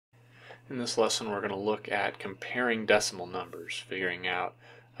In this lesson we're going to look at comparing decimal numbers, figuring out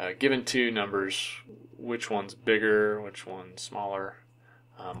given two numbers which one's bigger, which one's smaller,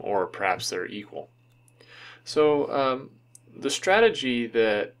 or perhaps they're equal. So the strategy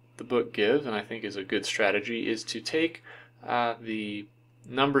that the book gives, and I think is a good strategy, is to take the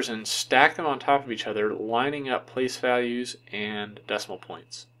numbers and stack them on top of each other, lining up place values and decimal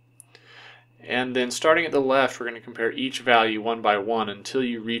points. And then starting at the left, we're going to compare each value one by one until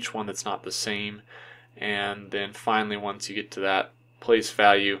you reach one that's not the same. And then finally, once you get to that place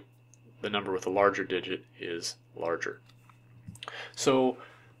value, the number with the larger digit is larger. So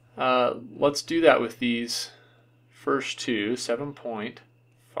let's do that with these first two,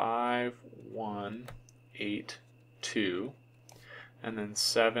 7.5182 and then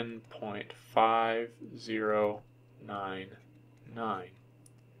 7.5099.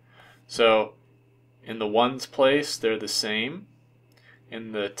 So in the ones place they're the same,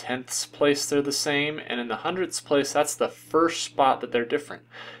 in the tenths place they're the same, and in the hundredths place that's the first spot that they're different.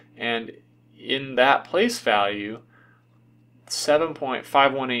 And in that place value,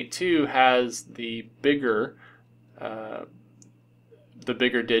 7.5182 has the bigger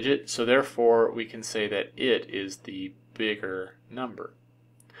digit, so therefore we can say that it is the bigger number.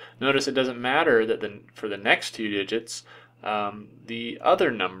 Notice it doesn't matter that for the next two digits the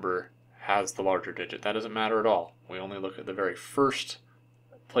other number has the larger digit. That doesn't matter at all. We only look at the very first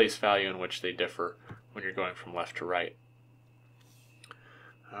place value in which they differ when you're going from left to right.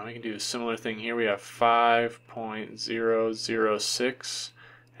 We can do a similar thing here. We have 5.006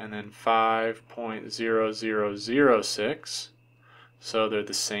 and then 5.0006. So they're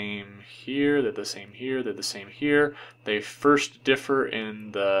the same here, they're the same here, they're the same here. They first differ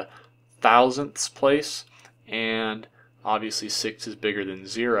in the thousandths place, and obviously 6 is bigger than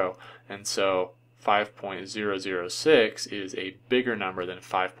 0, and so 5.006 is a bigger number than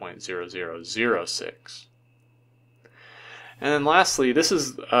 5.0006. And then lastly, this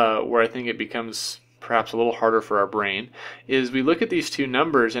is where I think it becomes perhaps a little harder for our brain, is we look at these two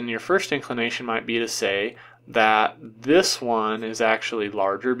numbers and your first inclination might be to say that this one is actually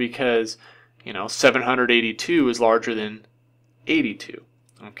larger because 782 is larger than 82.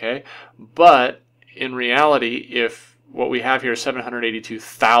 Okay, but in reality, if what we have here is 782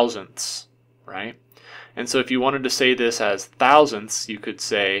 thousandths, right? And so if you wanted to say this as thousandths, you could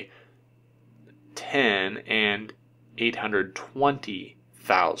say 10 and 820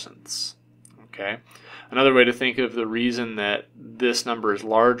 thousandths. Okay, another way to think of the reason that this number is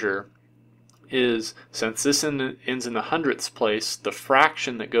larger is, since this ends in the hundredths place, the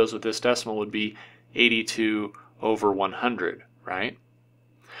fraction that goes with this decimal would be 82 over 100, right?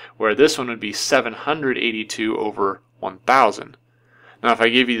 Where this one would be 782 over 1000. Now if I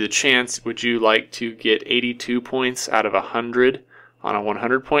give you the chance, would you like to get 82 points out of 100 on a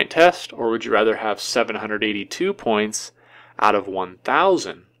 100-point test, or would you rather have 782 points out of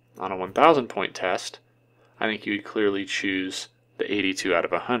 1000 on a 1000-point test? I think you would clearly choose the 82 out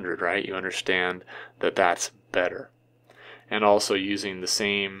of 100, right? You understand that that's better. And also, using the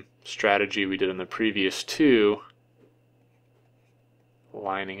same strategy we did in the previous two,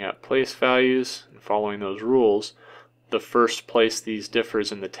 lining up place values and following those rules, the first place these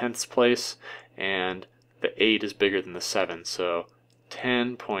differs in the tenths place, and the 8 is bigger than the 7, so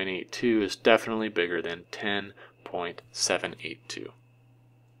 10.82 is definitely bigger than 10.782.